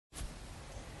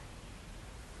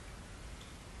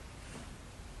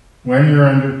When your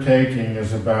undertaking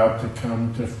is about to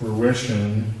come to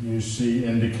fruition, you see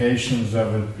indications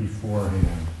of it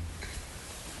beforehand.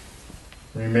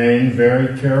 Remain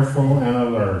very careful and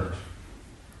alert.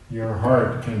 Your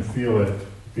heart can feel it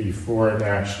before it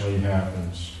actually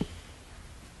happens.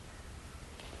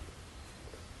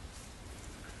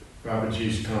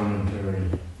 Babaji's commentary.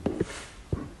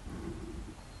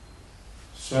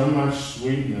 So much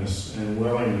sweetness and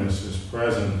willingness is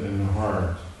present in the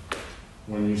heart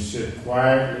when you sit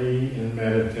quietly in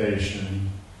meditation,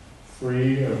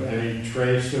 free of any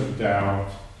trace of doubt,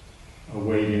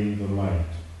 awaiting the light.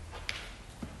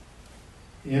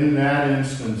 In that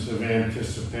instance of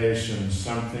anticipation,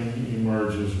 something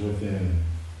emerges within.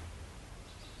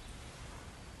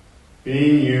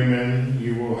 Being human,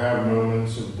 you will have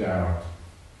moments of doubt.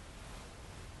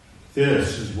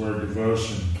 This is where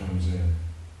devotion comes in.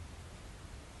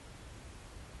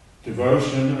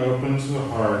 Devotion opens the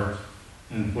heart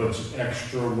and puts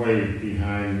extra weight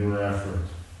behind your effort.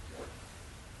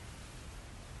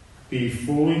 Be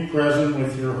fully present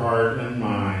with your heart and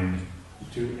mind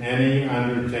to any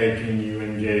undertaking you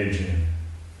engage in.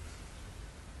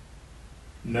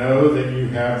 Know that you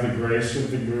have the grace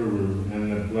of the Guru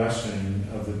and the blessing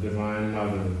of the Divine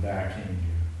Mother backing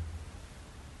you.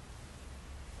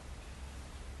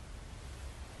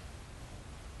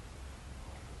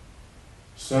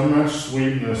 So much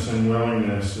sweetness and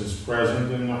willingness is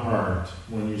present in the heart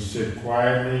when you sit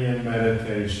quietly in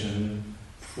meditation,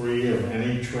 free of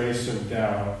any trace of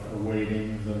doubt,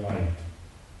 awaiting the light.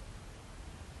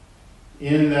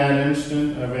 In that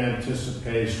instant of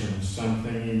anticipation,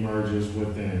 something emerges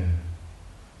within.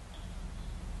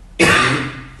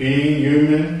 Being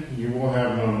human, you will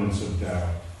have moments of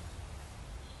doubt.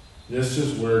 This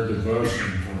is where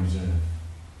devotion comes in.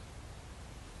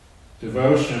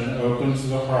 Devotion opens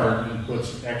the heart and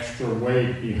puts extra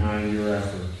weight behind your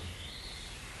effort.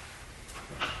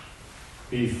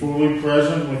 Be fully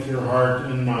present with your heart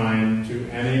and mind to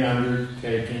any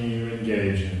undertaking you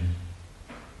engage in.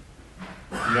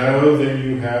 Know that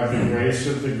you have the grace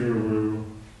of the Guru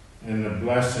and the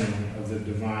blessing of the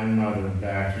Divine Mother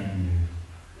backing you.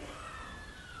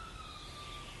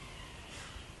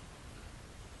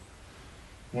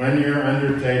 When your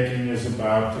undertaking is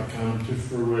about to come to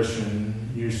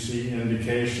fruition, you see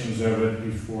indications of it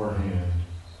beforehand.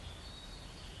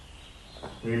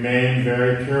 Remain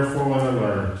very careful and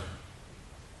alert.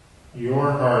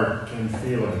 Your heart can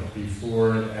feel it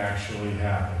before it actually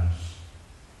happens.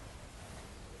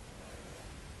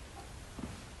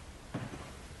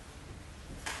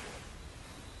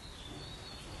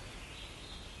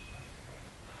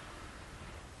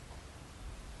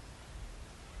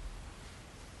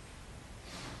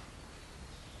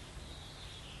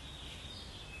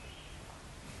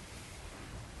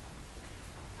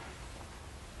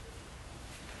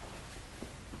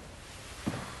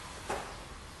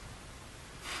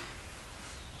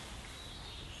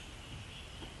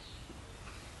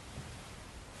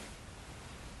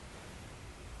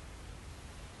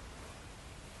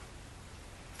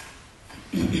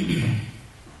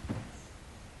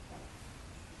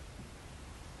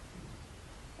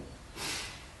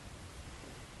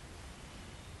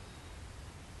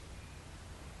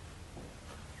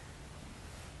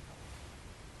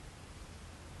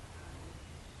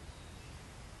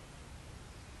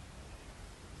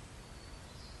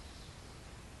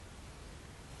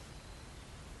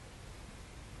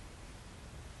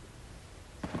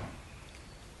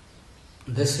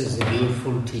 This is a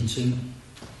beautiful teaching.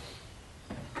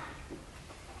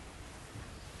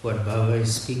 What Baba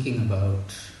is speaking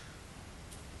about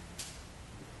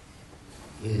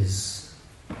is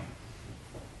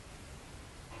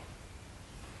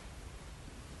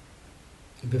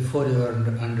before your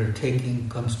undertaking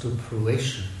comes to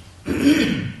fruition,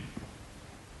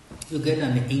 you get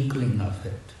an inkling of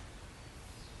it.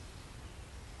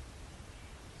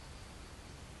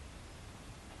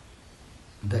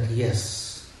 That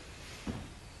yes,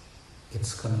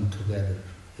 it's coming together,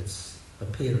 it's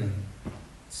appearing,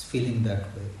 it's feeling that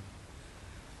way.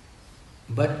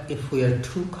 But if we are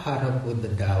too caught up with the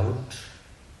doubt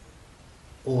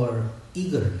or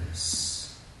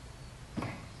eagerness,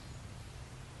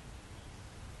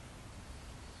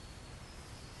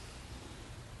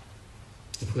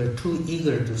 if we are too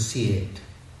eager to see it,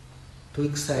 too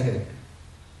excited,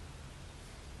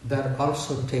 that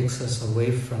also takes us away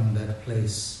from that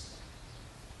place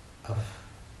of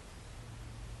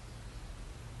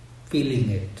feeling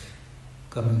it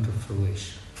coming to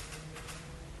fruition.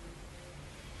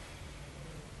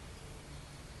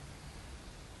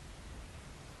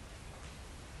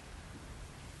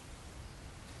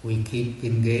 We keep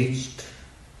engaged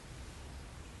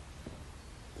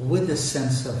with a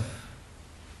sense of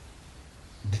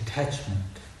detachment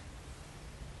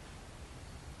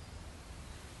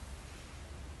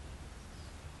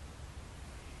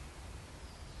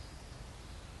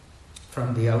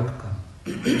from the outcome,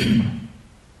 then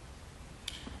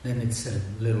it's a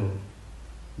little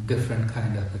different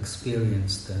kind of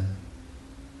experience than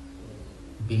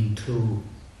being too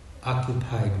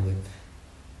occupied with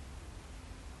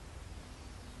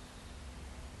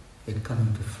it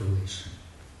coming to fruition.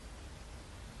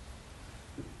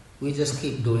 We just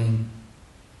keep doing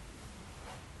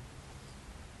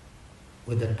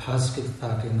with a positive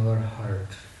thought in our heart.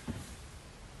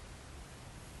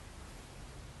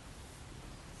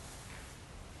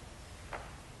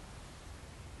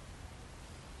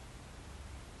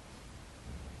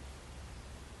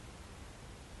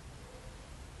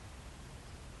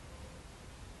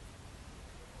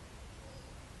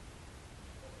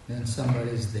 Then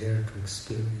somebody is there to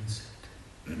experience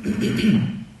it.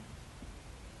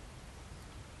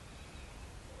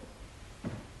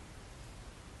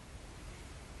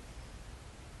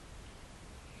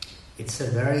 It's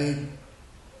a very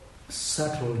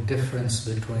subtle difference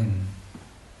between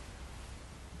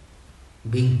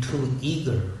being too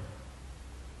eager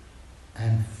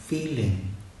and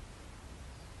feeling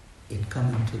it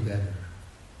coming together.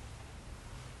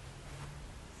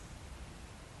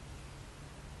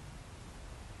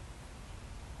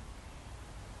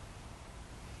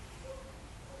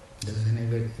 Does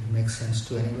it make sense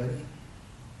to anybody?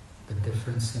 The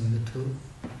difference in the two?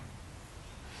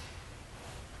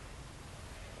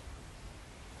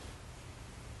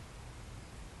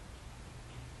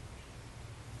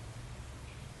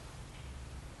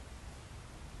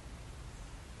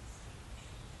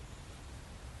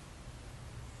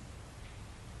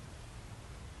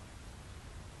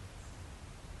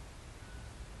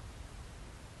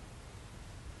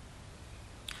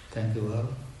 Thank you all.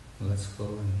 Let's go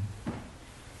and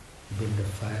build a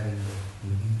fire in the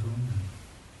living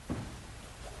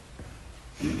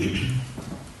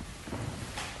room.